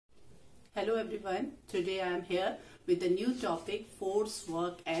Hello everyone, today I am here with a new topic, force,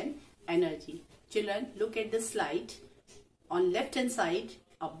 work and energy. Children, look at the slide. On left hand side,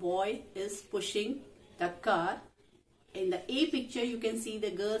 a boy is pushing the car. In the A picture, you can see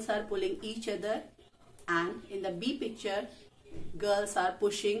the girls are pulling each other, and in the B picture, girls are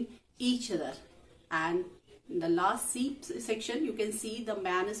pushing each other. And in the last C section, you can see the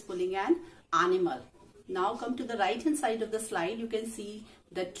man is pulling an animal. Now come to the right hand side of the slide. You can see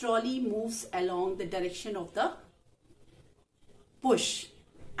the trolley moves along the direction of the push,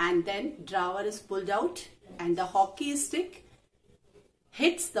 and then driver is pulled out and the hockey stick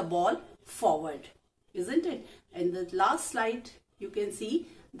hits the ball forward, isn't it? In the last slide you can see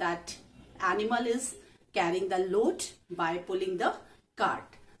that animal is carrying the load by pulling the cart.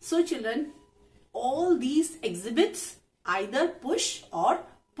 So children, all these exhibits either push or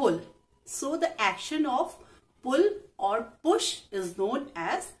pull. So the action of pull or push is known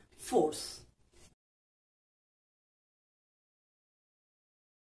as force.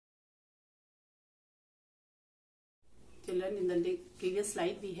 Children, in the previous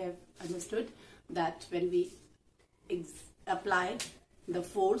slide we have understood that when we apply the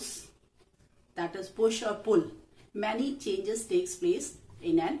force, that is push or pull, many changes takes place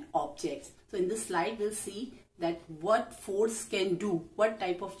in an object. So in this slide we'll see that what force can do, what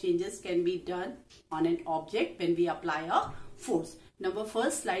type of changes can be done on an object when we apply a force. Number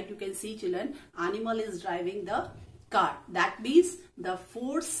first slide, you can see children, animal is driving the car. That means the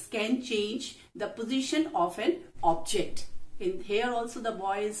force can change the position of an object. In here also the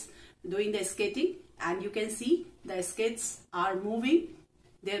boy is doing the skating, and you can see the skates are moving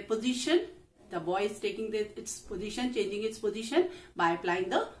their position. The boy is taking its position, changing its position by applying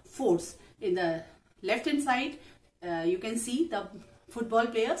the force. In the left hand side, you can see the football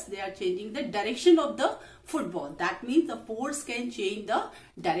players, they are changing the direction of the football. That means the force can change the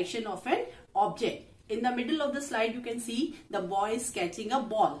direction of an object. In the middle of the slide, you can see the boy is catching a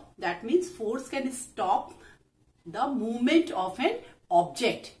ball. That means force can stop the movement of an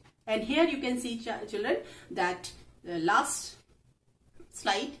object. And here you can see children that the last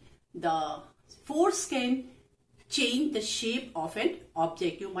slide, the force can change the shape of an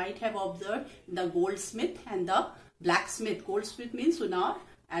object. You might have observed the goldsmith and the blacksmith. Goldsmith means sunar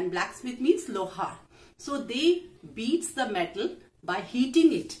and blacksmith means lohar. So they beats the metal by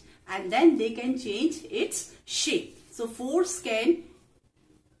heating it, and then they can change its shape. So force can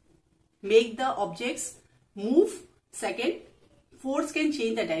make the objects move. Second, force can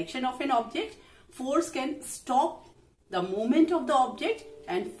change the direction of an object. Force can stop the movement of the object,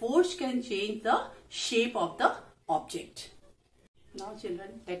 and force can change the shape of the object. Now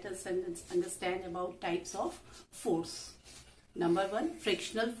children, let us understand about types of force. Number one,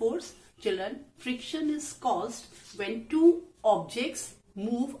 frictional force. Children, friction is caused when two objects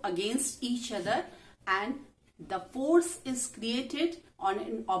move against each other, and the force is created on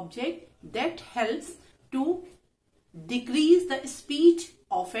an object that helps to decrease the speed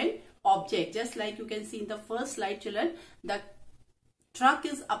of an object. Just like you can see in the first slide children, the truck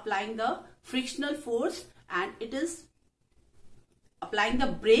is applying the frictional force and it is applying the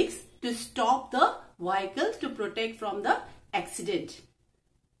brakes to stop the vehicle to protect from the accident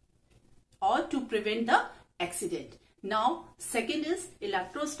or to prevent the accident. Now second is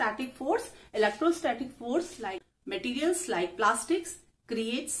electrostatic force. Electrostatic force, like materials like plastics,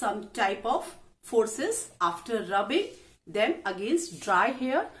 creates some type of forces after rubbing them against dry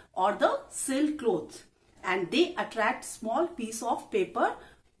hair or the silk clothes, and they attract small piece of paper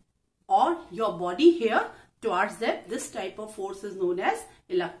or your body hair towards them. This type of force is known as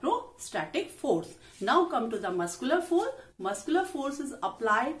electrostatic force. Now come to the muscular force. Muscular force is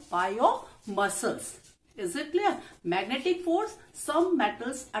applied by your muscles. Is it clear? Magnetic force, some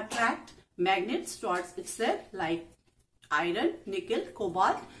metals attract magnets towards itself like iron, nickel,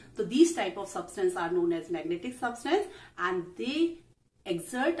 cobalt. So these type of substances are known as magnetic substance, and they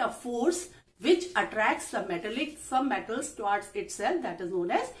exert a force which attracts some metals towards itself. That is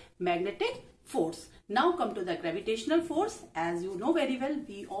known as magnetic force. Now come to the gravitational force. As you know very well,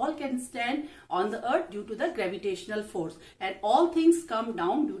 we all can stand on the earth due to the gravitational force, and all things come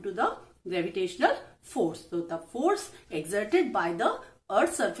down due to the gravitational force. So the force exerted by the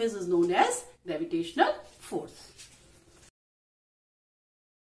earth's surface is known as gravitational force.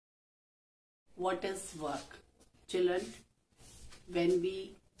 What is work? Children, when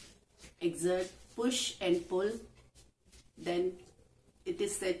we exert push and pull, then it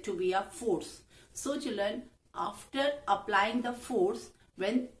is said to be a force. So children, after applying the force,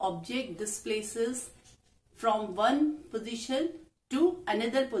 when object displaces from one position to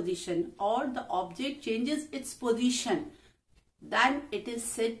another position, or the object changes its position then it is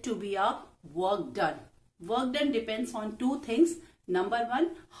said to be a work done. Work done depends on two things. Number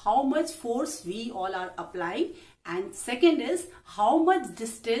one, how much force we all are applying, and second is how much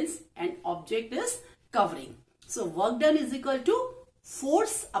distance an object is covering. So work done is equal to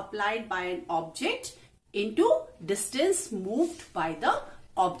force applied by an object into distance moved by the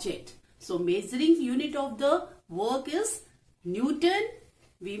object. So measuring unit of the work is Newton.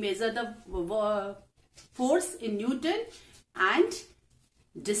 We measure the force in Newton, and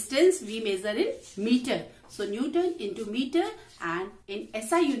distance we measure in meter. So Newton into meter, and in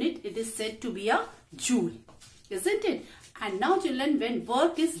SI unit it is said to be a joule, isn't it? And now children, when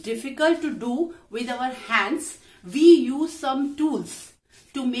work is difficult to do with our hands, we use some tools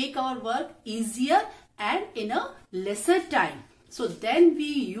to make our work easier and in a lesser time. So then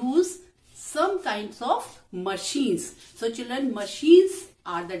we use some kinds of machines. So children, machines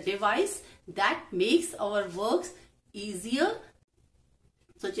are the device that makes our works easier.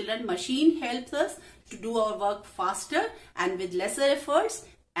 So children, machine helps us to do our work faster and with lesser efforts,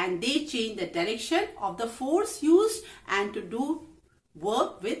 and they change the direction of the force used and to do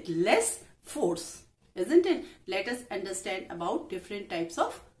work with less force, isn't it? Let us understand about different types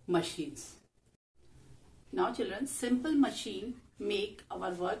of machines. Now children, simple machine make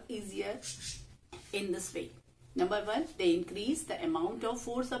our work easier in this way. Number one, they increase the amount of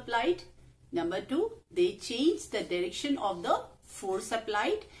force applied. Number two, they change the direction of the force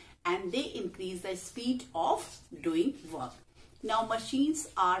applied, and they increase the speed of doing work. Now machines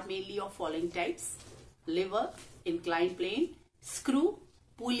are mainly of following types: lever, inclined plane, screw,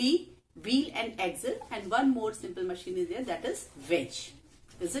 pulley, wheel and axle, and one more simple machine is there, that is wedge.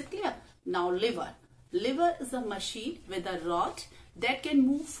 Is it clear? Now lever. Lever is a machine with a rod that can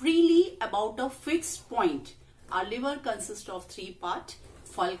move freely about a fixed point. Our lever consists of three parts: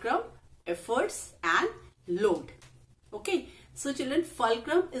 fulcrum, efforts and load. Okay. So children,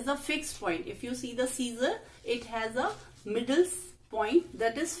 fulcrum is a fixed point. If you see the scissor, it has a middle point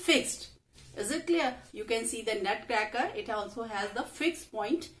that is fixed. Is it clear? You can see the nutcracker. It also has the fixed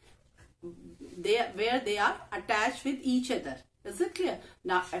point there where they are attached with each other. Is it clear?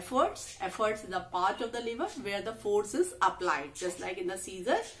 Now efforts. Efforts is a part of the lever where the force is applied. Just like in the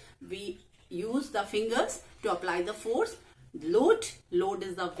scissor, we use the fingers to apply the force. Load. Load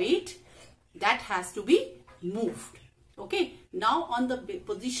is the weight that has to be moved. Okay, now on the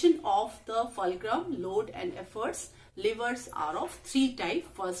position of the fulcrum, load and efforts, levers are of three types: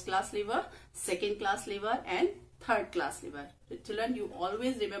 first class lever, second class lever and third class lever. Children, you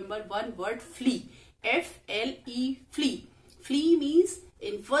always remember one word: flea. F-L-E, flea. Flea means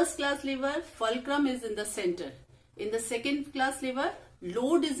in first class lever, fulcrum is in the center. In the second class lever,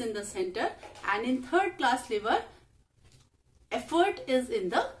 load is in the center, and in third class lever, effort is in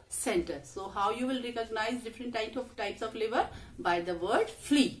the center. So how you will recognize different types of lever? By the word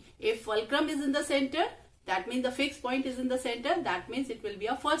flea. If fulcrum is in the center, that means the fixed point is in the center. That means it will be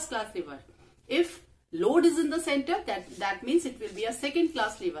a first class lever. If load is in the center, that means it will be a second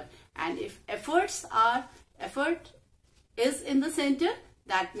class lever. And if effort is in the center,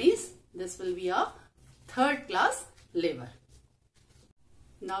 that means this will be a third class lever.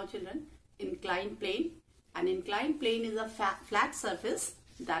 Now children, inclined plane. An inclined plane is a flat surface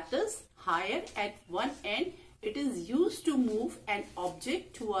that is higher at one end. It is used to move an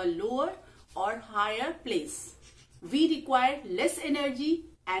object to a lower or higher place. We require less energy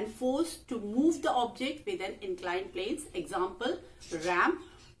and force to move the object with an inclined plane. Example, ramp,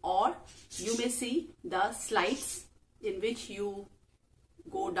 or you may see the slides in which you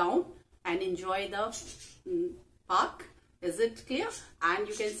go down and enjoy the park. Is it clear? And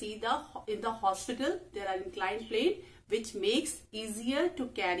you can see in the hospital there are inclined plane which makes easier to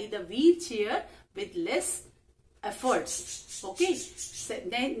carry the wheelchair with less efforts. Okay. So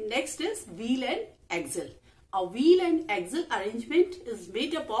then next is wheel and axle. A wheel and axle arrangement is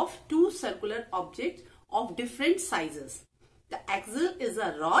made up of two circular objects of different sizes. The axle is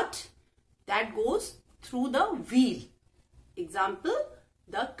a rod that goes through the wheel. Example,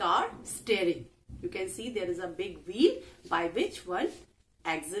 the car steering. You can see there is a big wheel by which one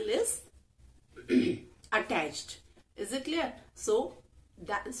axle is attached. Is it clear? So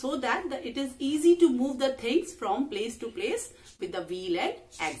that it is easy to move the things from place to place with the wheel and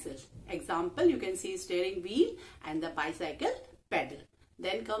axle. Example, you can see steering wheel and the bicycle pedal.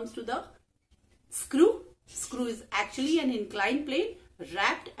 Then comes to the screw. Screw is actually an inclined plane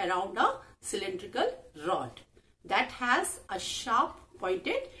wrapped around a cylindrical rod that has a sharp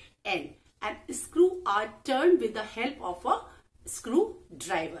pointed end, and screws are turned with the help of a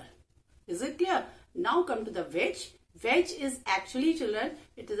screwdriver. Is it clear? Now come to the wedge. Wedge is actually, children,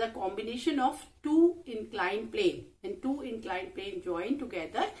 it is a combination of two inclined plane. When two inclined plane join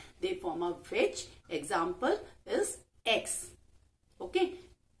together, they form a wedge. Example is X. Okay.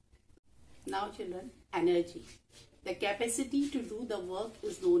 Now children, energy. The capacity to do the work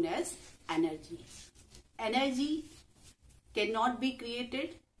is known as energy. Energy cannot be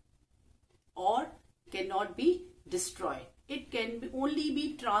created or cannot be destroyed. It can only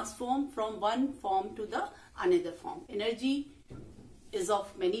be transformed from one form to the another form. Energy is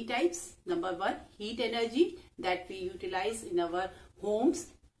of many types. Number one, heat energy that we utilize in our homes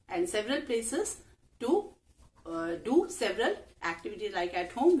and several places to do several activities. Like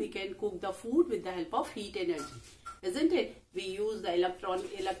at home, we can cook the food with the help of heat energy, isn't it? We use the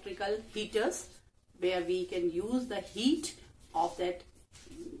electrical heaters where we can use the heat of that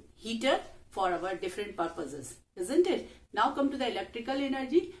heater for our different purposes, isn't it? Now come to the electrical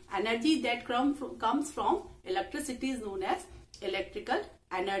energy. Energy that comes from electricity is known as electrical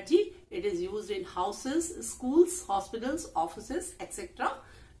energy. It is used in houses, schools, hospitals, offices, etc.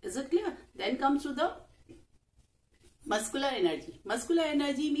 Is it clear? Then comes to the muscular energy. Muscular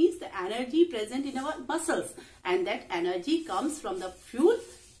energy means the energy present in our muscles, and that energy comes from the fuel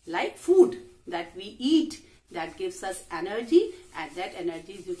like food that we eat, that gives us energy, and that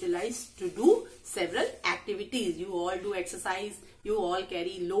energy is utilized to do several activities. You all do exercise, you all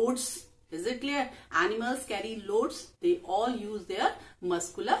carry loads. Is it clear? Animals carry loads. They all use their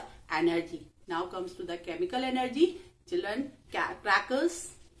muscular energy. Now comes to the chemical energy. Children,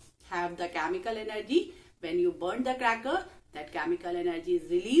 crackers have the chemical energy. When you burn the cracker, that chemical energy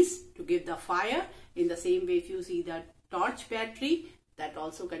is released to give the fire. In the same way, if you see the torch battery, that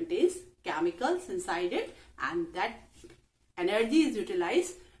also contains chemicals inside it, and that energy is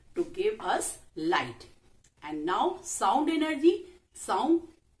utilized to give us light. And now sound energy. Sound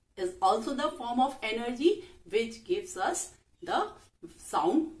is also the form of energy which gives us the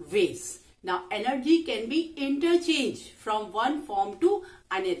sound waves. Now energy can be interchanged from one form to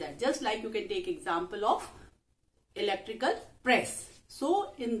another. Just like you can take example of electrical press.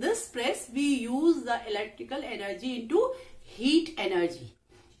 So in this press we use the electrical energy into heat energy.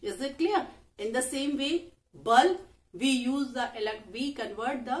 Is it clear? In the same way, bulb, we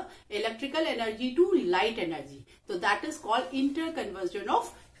convert the electrical energy to light energy. So that is called interconversion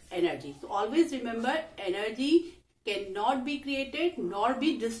of energy. So always remember, energy cannot be created nor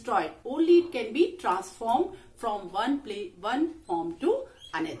be destroyed. Only it can be transformed from one form to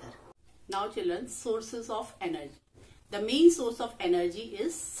another. Now children, sources of energy. The main source of energy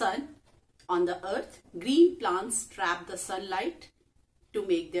is sun. On the earth, green plants trap the sunlight to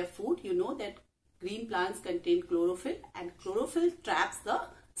make their food. You know that green plants contain chlorophyll, and chlorophyll traps the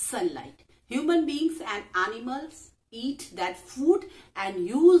sunlight. Human beings and animals eat that food and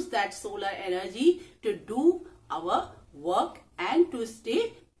use that solar energy to do our work and to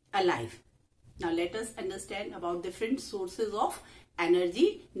stay alive. Now let us understand about different sources of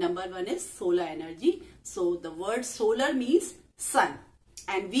energy. Number one is solar energy. So the word solar means sun,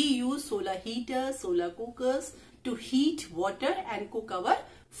 and we use solar heaters, solar cookers to heat water and cook our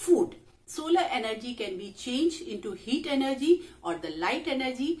food. Solar energy can be changed into heat energy or the light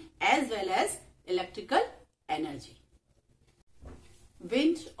energy as well as electrical energy.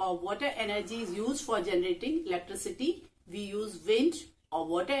 Wind or water energy is used for generating electricity. We use wind or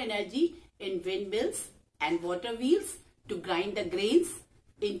water energy in windmills and water wheels to grind the grains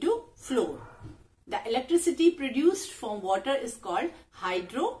into flour. The electricity produced from water is called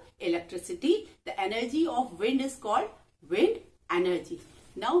hydroelectricity. The energy of wind is called wind energy.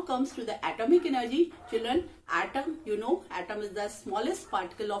 Now comes to the atomic energy. Children, atom, you know, atom is the smallest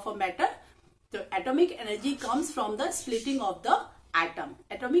particle of a matter. So atomic energy comes from the splitting of the atom.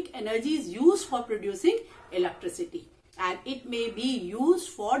 Atomic energy is used for producing electricity, and it may be used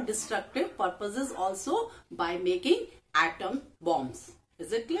for destructive purposes also by making atom bombs.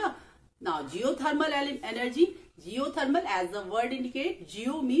 Is it clear? Now geothermal energy. Geothermal, as the word indicates,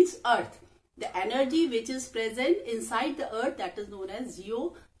 geo means earth. The energy which is present inside the earth, that is known as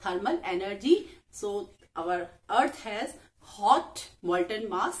geothermal energy. So our earth has hot molten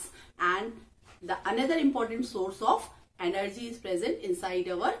mass, and the another important source of energy is present inside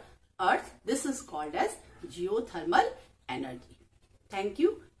our earth. This is called as geothermal energy. Thank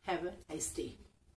you. Have a nice day.